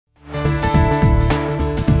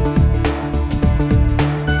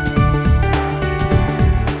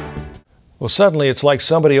Well, suddenly it's like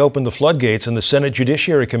somebody opened the floodgates in the Senate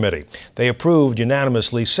Judiciary Committee. They approved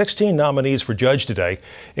unanimously 16 nominees for judge today,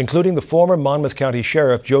 including the former Monmouth County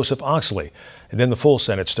Sheriff Joseph Oxley. And then the full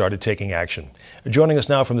Senate started taking action. Joining us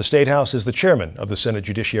now from the State House is the chairman of the Senate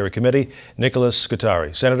Judiciary Committee, Nicholas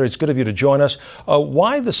Scuatri. Senator, it's good of you to join us.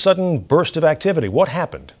 Why the sudden burst of activity? What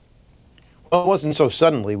happened? Well, it wasn't so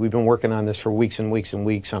suddenly. We've been working on this for weeks and weeks and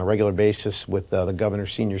weeks on a regular basis with the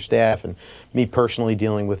governor's senior staff and me personally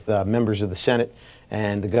dealing with members of the Senate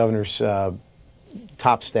and the governor's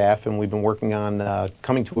top staff, and we've been working on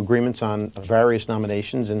coming to agreements on various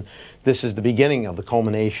nominations, and this is the beginning of the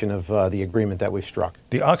culmination of the agreement that we've struck.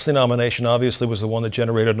 The Oxley nomination obviously was the one that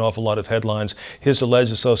generated an awful lot of headlines. His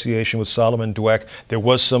alleged association with Solomon Dweck. There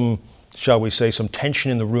was some, shall we say, some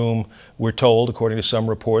tension in the room, we're told, according to some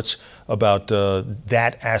reports, about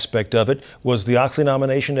that aspect of it. Was the Oxley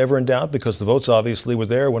nomination ever in doubt? Because the votes obviously were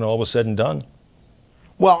there when all was said and done.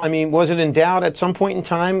 Well, I mean, was it in doubt at some point in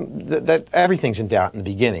time? That everything's in doubt in the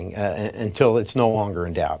beginning until it's no longer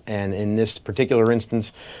in doubt. And in this particular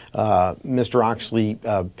instance, Mr. Oxley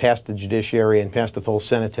passed the Judiciary and passed the full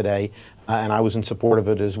Senate today, and I was in support of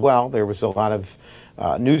it as well. There was a lot of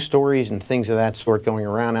news stories and things of that sort going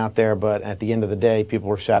around out there, but at the end of the day, people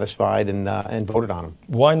were satisfied and voted on him.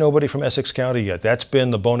 Why nobody from Essex County yet? That's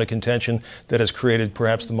been the bone of contention that has created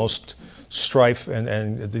perhaps the most strife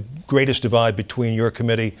and the greatest divide between your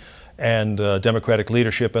committee and Democratic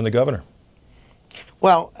leadership and the governor.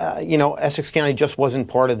 Well, you know, Essex County just wasn't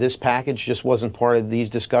part of this package, just wasn't part of these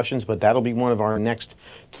discussions, but that'll be one of our next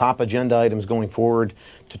top agenda items going forward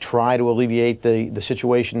to try to alleviate the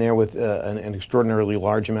situation there with an extraordinarily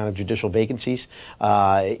large amount of judicial vacancies.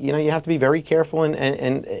 You know, you have to be very careful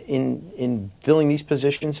in filling these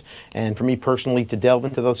positions, and for me personally to delve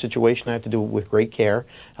into those situations, I have to do it with great care,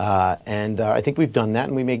 and I think we've done that,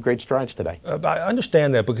 and we made great strides today. I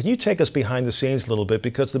understand that, but can you take us behind the scenes a little bit?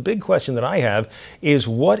 Because the big question that I have is,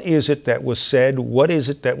 what is it that was said, what is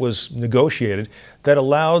it that was negotiated that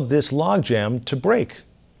allowed this logjam to break?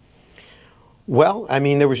 Well, I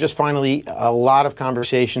mean, there was just finally a lot of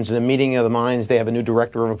conversations in a meeting of the minds. They have a new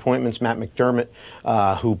director of appointments, Matt McDermott,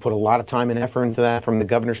 who put a lot of time and effort into that from the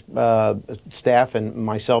governor's staff, and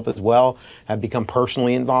myself as well have become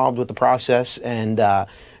personally involved with the process, and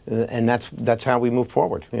that's how we move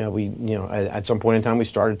forward. You know, at some point in time we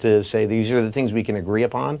started to say these are the things we can agree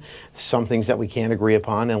upon, some things that we can't agree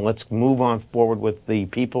upon, and let's move on forward with the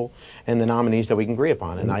people and the nominees that we can agree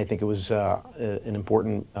upon. And I think it was an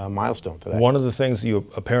important milestone today. One of the things that you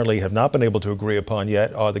apparently have not been able to agree upon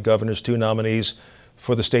yet are the governor's two nominees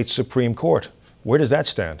for the state Supreme Court. Where does that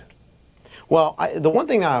stand? Well, the one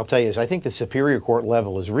thing I'll tell you is I think the Superior Court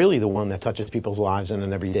level is really the one that touches people's lives on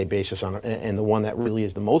an everyday basis, and the one that really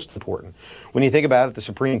is the most important. When you think about it, the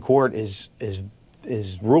Supreme Court is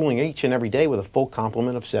ruling each and every day with a full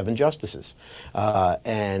complement of 7 justices.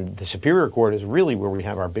 And the Superior Court is really where we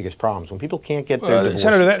have our biggest problems. When people can't get their divorces,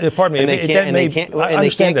 Senator, pardon me, and they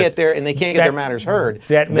can't get their matters heard,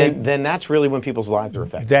 then that's really when people's lives are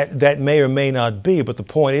affected. That may or may not be, but the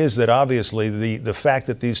point is that obviously the fact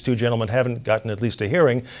that these two gentlemen haven't gotten at least a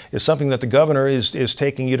hearing is something that the governor is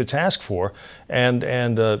taking you to task for. And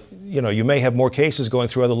you know, you may have more cases going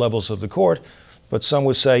through other levels of the court, but some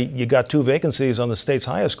would say you got 2 vacancies on the state's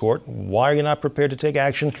highest court. Why are you not prepared to take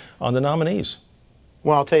action on the nominees?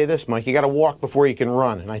 Well, I'll tell you this, Mike, you got to walk before you can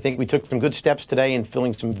run. And I think we took some good steps today in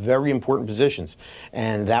filling some very important positions.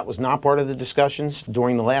 And that was not part of the discussions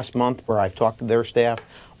during the last month where I've talked to their staff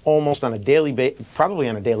almost on a daily probably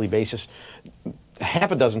on a daily basis,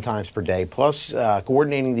 half a dozen times per day, plus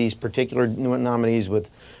coordinating these particular new nominees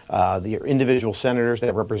with the individual senators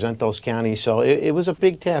that represent those counties. So it was a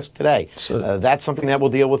big task today. So that's something that we'll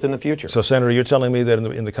deal with in the future. So, Senator, you're telling me that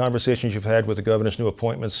in the conversations you've had with the governor's new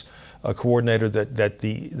appointments coordinator that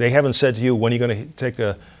they haven't said to you, when are you going to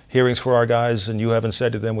take hearings for our guys, and you haven't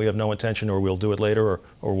said to them we have no intention or we'll do it later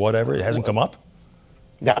or whatever? It hasn't come up?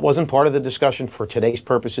 That wasn't part of the discussion for today's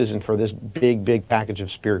purposes and for this big package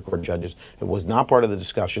of Superior Court judges. It was not part of the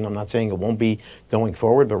discussion. I'm not saying it won't be going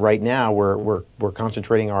forward, but right now we're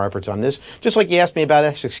concentrating our efforts on this. Just like you asked me about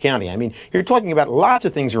Essex County. I mean, you're talking about lots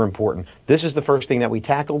of things are important. This is the first thing that we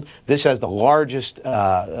tackled. This has the largest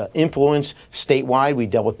influence statewide. We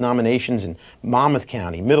dealt with nominations in Monmouth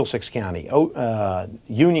County, Middlesex County,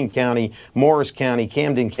 Union County, Morris County,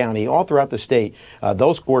 Camden County, all throughout the state.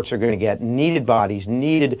 Those courts are going to get needed bodies,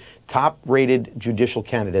 needed top-rated judicial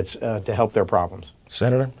candidates to help their problems.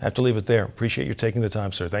 Senator, I have to leave it there. Appreciate you taking the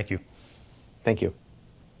time, sir. Thank you. Thank you.